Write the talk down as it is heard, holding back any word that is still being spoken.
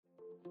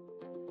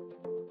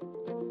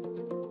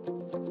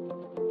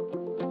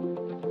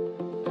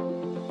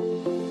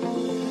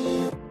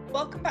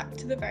Welcome back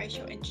to the Very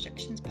Short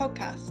Introductions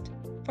podcast.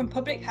 From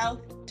public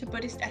health to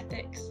Buddhist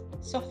ethics,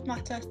 soft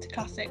matter to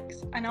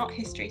classics, and art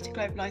history to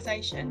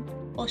globalisation,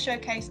 we'll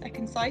showcase a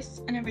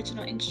concise and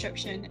original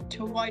introduction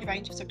to a wide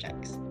range of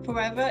subjects, for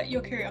wherever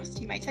your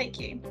curiosity may take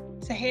you.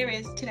 So here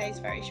is today's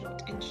very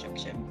short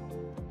introduction.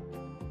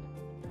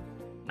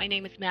 My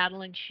name is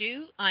Madeline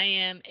Hsu. I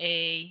am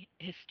a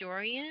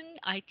historian.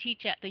 I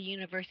teach at the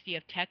University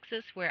of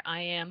Texas, where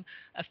I am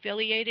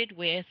affiliated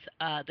with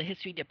the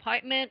History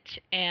Department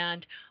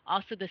and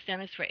also the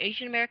Centers for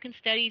Asian American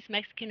Studies,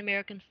 Mexican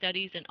American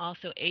Studies, and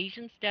also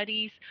Asian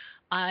Studies.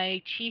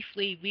 I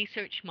chiefly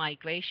research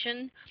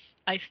migration.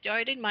 I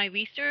started my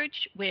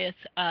research with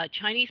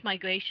Chinese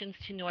migrations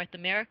to North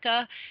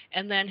America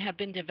and then have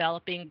been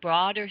developing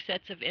broader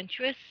sets of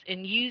interests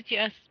in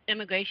U.S.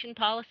 immigration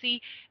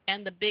policy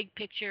and the big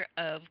picture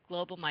of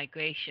global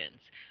migrations.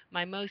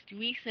 My most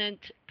recent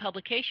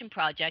publication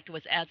project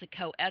was as a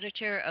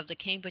co-editor of the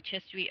Cambridge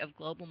History of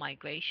Global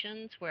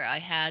Migrations, where I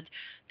had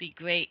the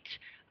great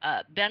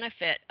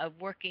benefit of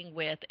working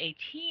with a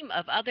team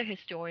of other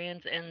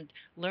historians and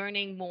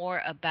learning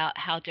more about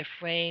how to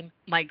frame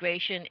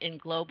migration in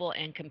global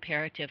and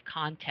comparative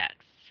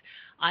contexts.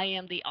 I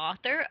am the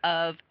author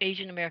of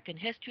Asian American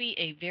History,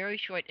 A Very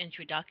Short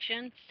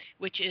Introduction,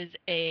 which is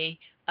a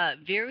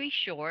very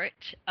short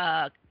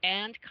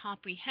and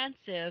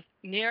comprehensive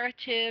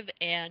narrative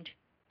and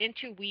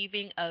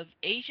interweaving of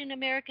Asian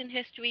American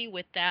history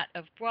with that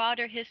of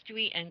broader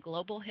history and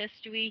global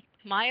history.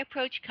 My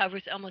approach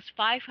covers almost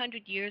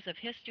 500 years of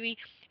history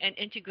and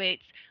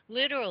integrates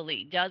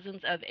literally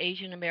dozens of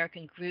Asian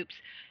American groups.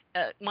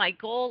 My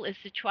goal is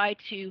to try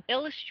to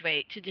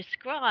illustrate, to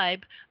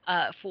describe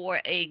for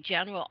a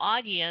general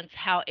audience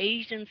how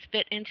Asians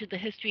fit into the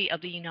history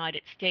of the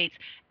United States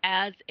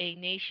as a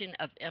nation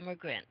of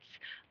immigrants.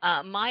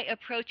 My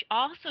approach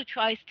also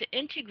tries to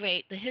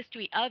integrate the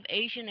history of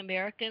Asian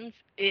Americans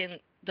in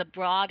the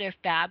broader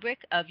fabric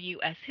of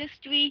U.S.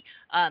 history,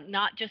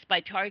 not just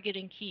by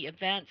targeting key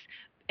events,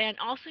 and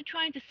also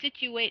trying to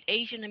situate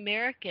Asian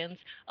Americans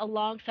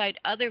alongside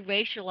other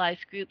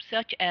racialized groups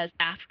such as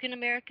African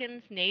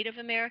Americans, Native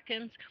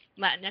Americans,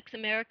 Latinx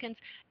Americans,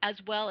 as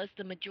well as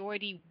the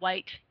majority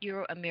white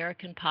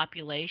Euro-American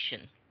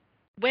population.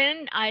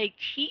 When I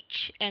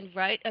teach and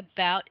write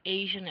about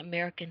Asian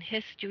American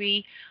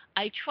history,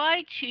 I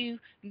try to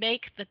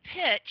make the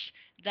pitch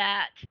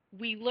that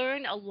we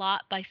learn a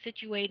lot by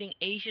situating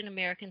Asian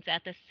Americans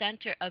at the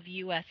center of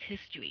U.S.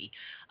 history.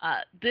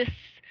 This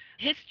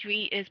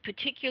history is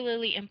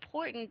particularly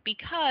important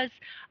because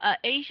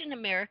Asian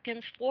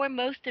Americans, for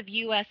most of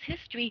U.S.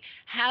 history,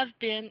 have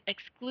been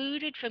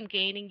excluded from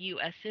gaining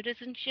U.S.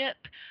 citizenship.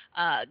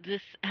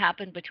 This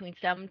happened between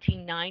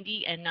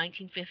 1790 and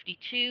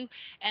 1952,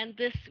 and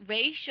this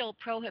racial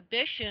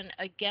prohibition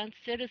against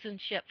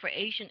citizenship for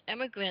Asian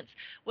immigrants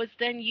was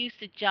then used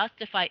to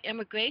justify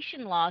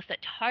immigration laws that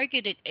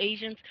targeted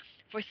Asians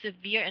for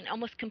severe and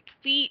almost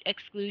complete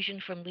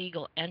exclusion from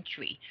legal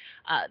entry.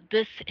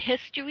 This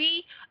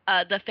history,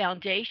 the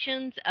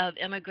foundations of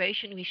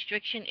immigration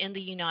restriction in the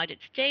United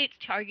States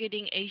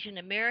targeting Asian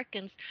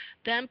Americans,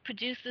 then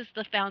produces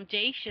the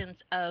foundations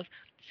of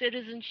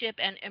citizenship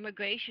and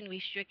immigration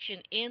restriction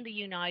in the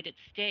United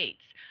States.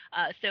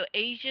 So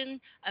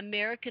Asian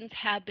Americans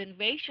have been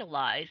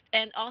racialized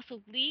and also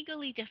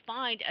legally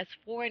defined as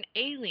foreign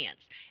aliens.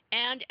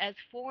 And as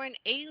foreign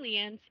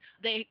aliens,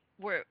 they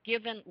were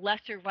given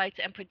lesser rights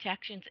and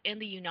protections in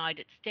the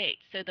United States.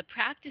 So the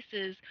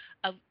practices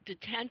of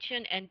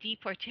detention and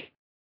deportation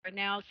are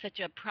now such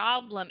a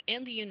problem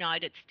in the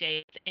United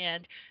States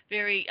and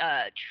very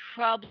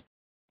troubling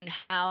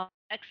how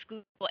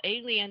excludable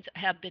aliens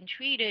have been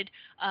treated,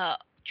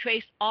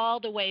 traced all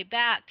the way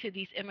back to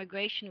these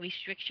immigration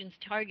restrictions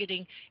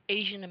targeting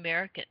Asian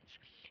Americans.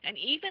 And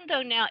even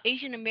though now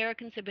Asian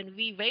Americans have been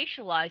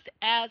re-racialized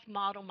as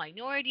model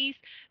minorities,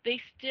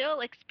 they still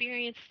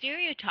experience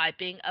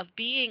stereotyping of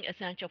being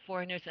essential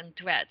foreigners and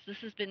threats. This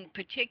has been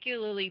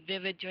particularly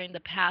vivid during the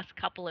past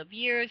couple of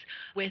years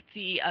with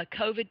the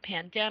COVID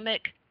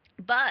pandemic.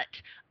 But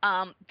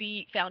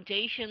the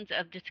foundations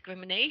of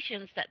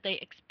discriminations that they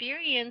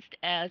experienced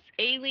as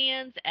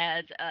aliens,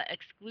 as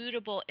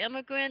excludable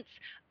immigrants,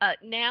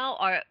 now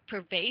are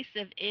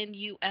pervasive in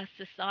U.S.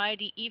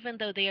 society, even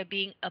though they are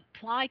being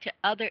applied to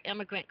other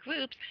immigrant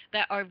groups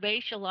that are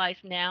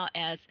racialized now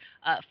as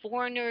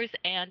foreigners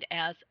and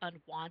as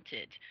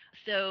unwanted.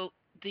 So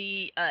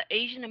the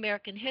Asian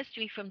American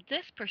history from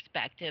this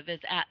perspective is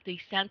at the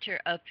center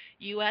of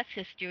U.S.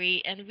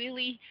 history and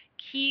really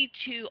key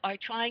to our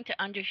trying to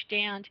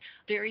understand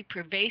very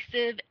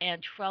pervasive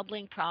and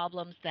troubling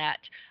problems that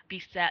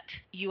beset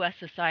U.S.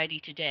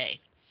 society today.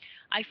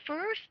 I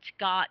first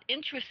got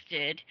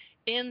interested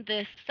in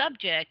this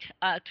subject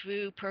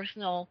through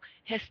personal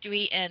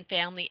history and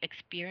family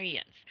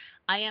experience.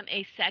 I am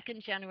a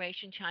second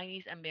generation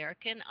Chinese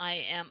American. I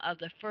am of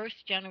the first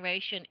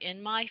generation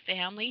in my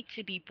family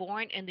to be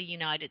born in the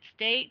United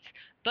States.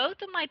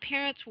 Both of my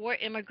parents were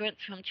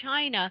immigrants from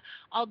China,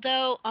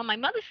 although on my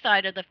mother's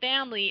side of the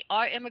family,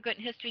 our immigrant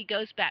history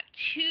goes back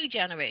two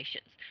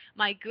generations.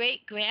 My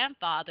great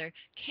grandfather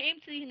came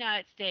to the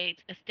United States,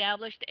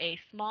 established a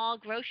small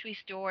grocery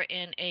store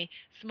in a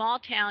small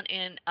town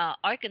in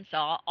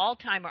Arkansas,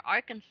 Altimer,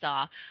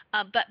 Arkansas.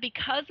 But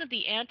because of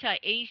the anti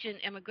Asian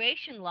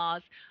immigration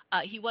laws,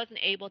 he wasn't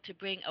able to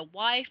bring a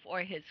wife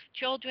or his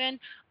children.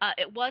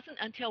 It wasn't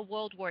until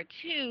World War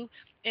II,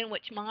 in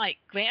which my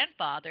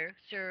grandfather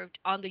served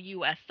on the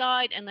U.S.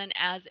 side and then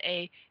as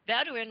a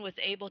veteran was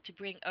able to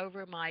bring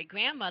over my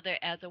grandmother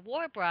as a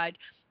war bride,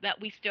 that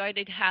we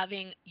started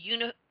having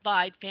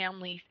unified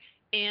families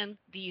in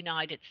the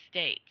United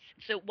States.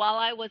 So while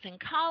I was in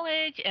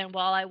college and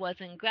while I was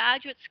in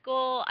graduate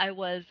school, I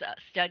was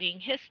studying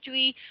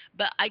history,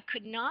 but I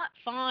could not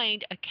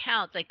find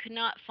accounts, I could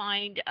not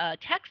find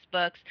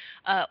textbooks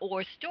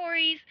or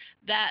stories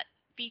that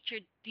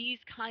featured these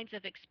kinds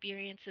of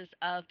experiences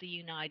of the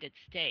United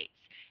States.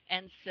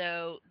 And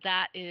so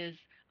that is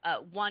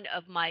one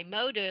of my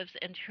motives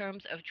in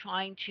terms of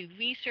trying to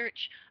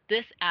research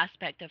this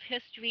aspect of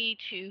history,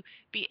 to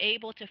be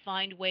able to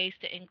find ways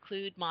to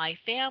include my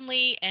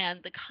family and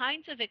the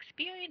kinds of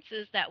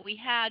experiences that we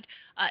had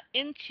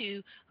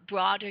into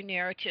broader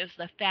narratives,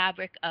 the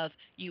fabric of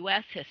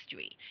U.S.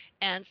 history.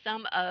 And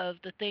some of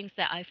the things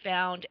that I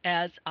found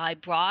as I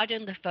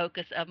broadened the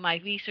focus of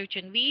my research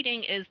and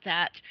reading is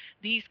that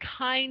these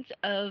kinds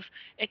of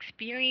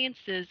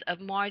experiences of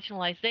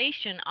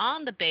marginalization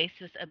on the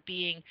basis of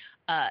being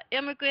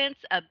immigrants,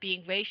 of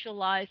being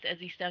racialized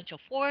as essential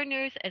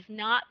foreigners, as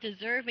not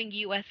deserving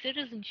U.S.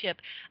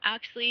 citizenship,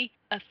 actually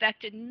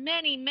affected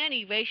many,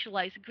 many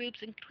racialized groups,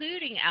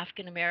 including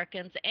African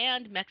Americans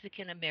and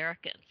Mexican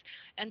Americans.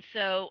 And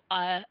so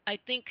I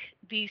think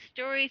these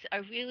stories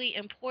are really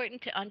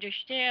important to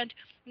understand,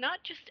 not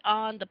just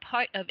on the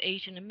part of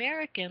Asian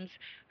Americans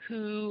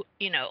who,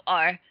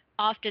 are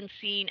often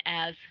seen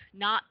as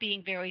not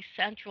being very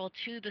central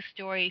to the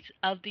stories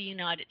of the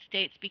United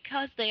States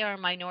because they are a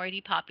minority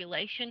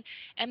population,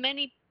 and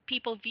many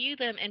people view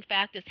them, in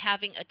fact, as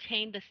having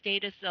attained the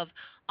status of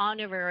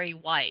honorary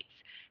whites.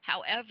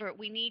 However,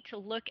 we need to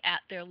look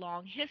at their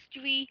long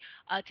history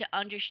to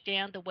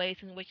understand the ways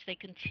in which they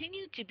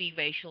continue to be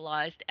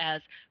racialized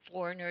as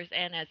foreigners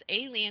and as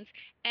aliens,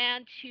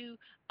 and to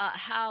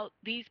how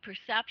these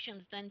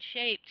perceptions then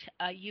shaped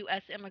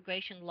U.S.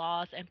 immigration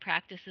laws and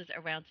practices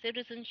around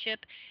citizenship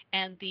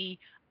and the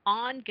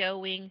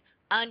ongoing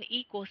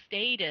unequal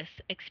status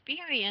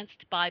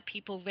experienced by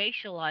people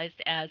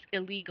racialized as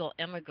illegal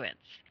immigrants.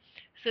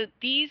 So,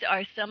 these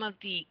are some of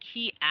the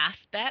key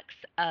aspects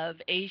of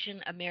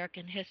Asian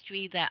American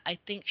history that I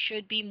think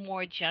should be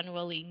more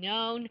generally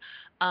known.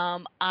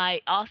 I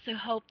also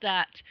hope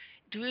that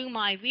through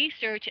my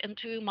research and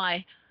through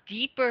my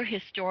deeper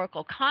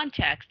historical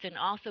context and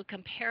also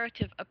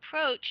comparative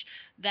approach,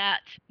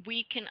 that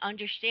we can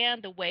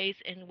understand the ways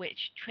in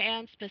which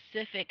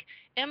trans-Pacific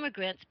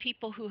immigrants,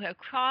 people who have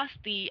crossed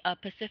the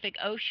Pacific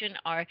Ocean,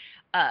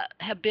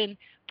 have been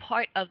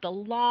part of the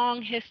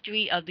long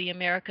history of the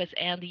Americas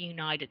and the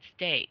United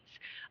States.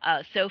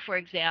 So, for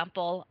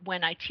example,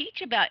 when I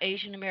teach about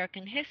Asian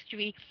American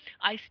history,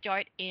 I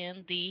start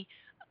in the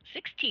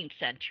 16th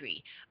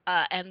century.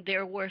 And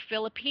there were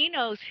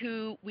Filipinos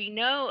who we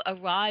know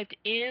arrived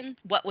in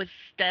what was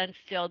then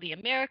still the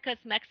Americas,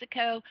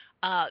 Mexico,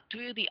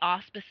 through the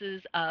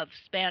auspices of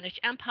Spanish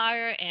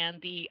Empire and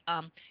the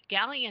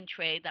galleon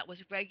trade that was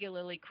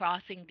regularly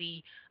crossing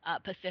the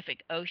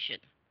Pacific Ocean.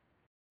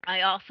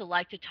 I also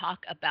like to talk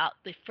about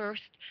the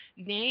first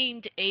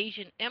named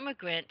Asian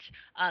immigrant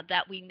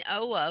that we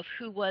know of,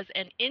 who was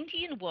an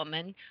Indian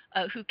woman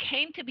who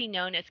came to be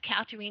known as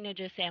Catarina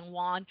de San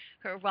Juan,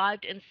 who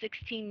arrived in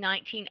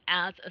 1619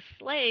 as a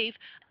slave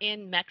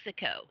in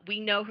Mexico. We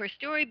know her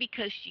story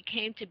because she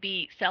came to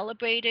be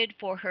celebrated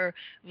for her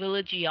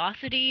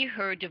religiosity,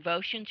 her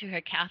devotion to her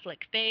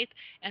Catholic faith,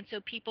 and so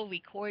people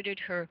recorded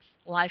her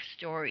life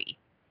story.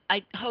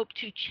 I hope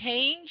to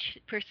change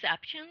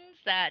perceptions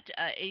that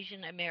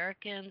Asian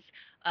Americans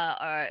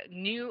are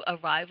new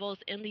arrivals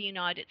in the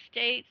United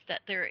States, that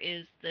there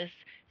is this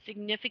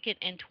significant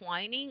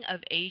entwining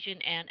of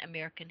Asian and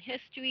American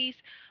histories.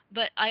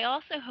 But I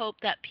also hope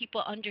that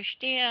people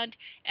understand,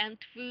 and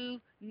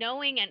through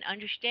knowing and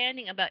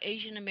understanding about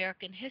Asian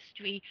American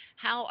history,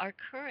 how our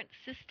current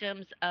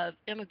systems of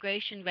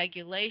immigration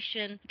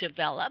regulation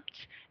developed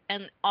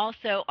and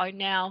also are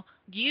now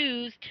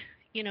used,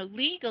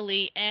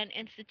 legally and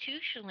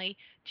institutionally,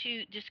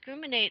 to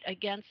discriminate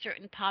against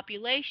certain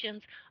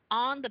populations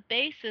on the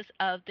basis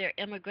of their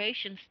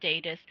immigration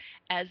status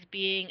as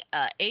being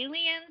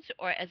aliens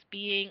or as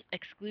being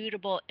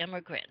excludable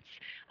immigrants.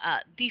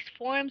 These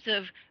forms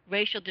of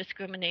racial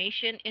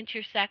discrimination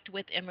intersect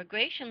with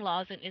immigration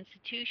laws and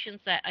institutions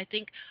that I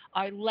think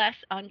are less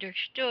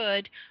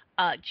understood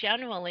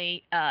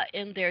generally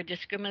in their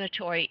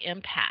discriminatory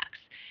impacts.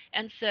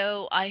 And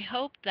so I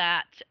hope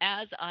that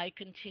as I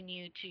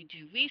continue to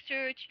do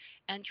research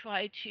and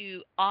try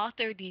to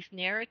author these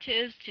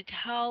narratives to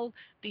tell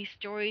these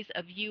stories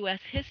of U.S.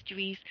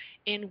 histories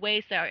in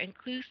ways that are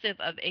inclusive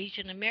of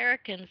Asian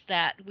Americans,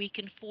 that we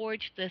can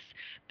forge this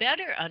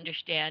better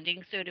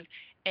understanding, sort of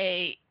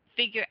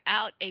figure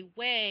out a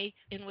way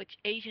in which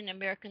Asian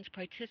Americans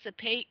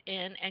participate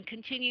in and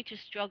continue to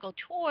struggle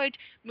toward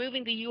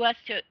moving the U.S.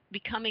 to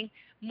becoming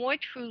more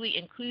truly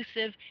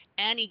inclusive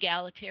and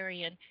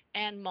egalitarian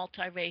and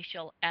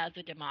multiracial as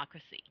a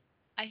democracy.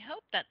 I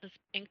hope that this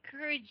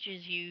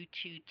encourages you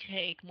to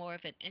take more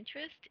of an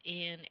interest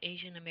in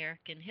Asian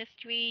American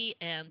history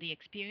and the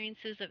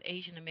experiences of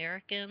Asian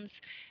Americans,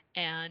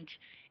 and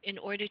in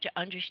order to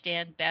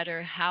understand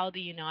better how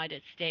the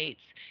United States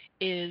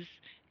is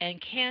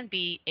and can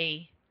be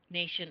a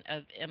nation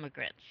of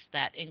immigrants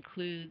that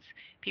includes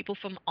people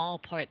from all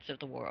parts of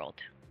the world.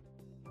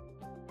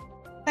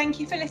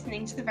 Thank you for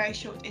listening to the Very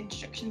Short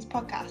Introductions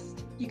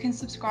podcast. You can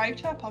subscribe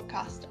to our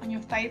podcast on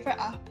your favourite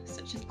app,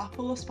 such as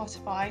Apple or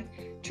Spotify,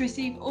 to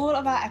receive all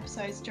of our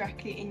episodes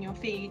directly in your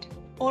feed.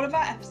 All of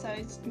our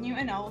episodes, new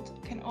and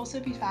old, can also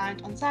be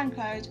found on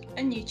SoundCloud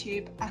and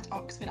YouTube at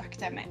Oxford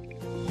Academic.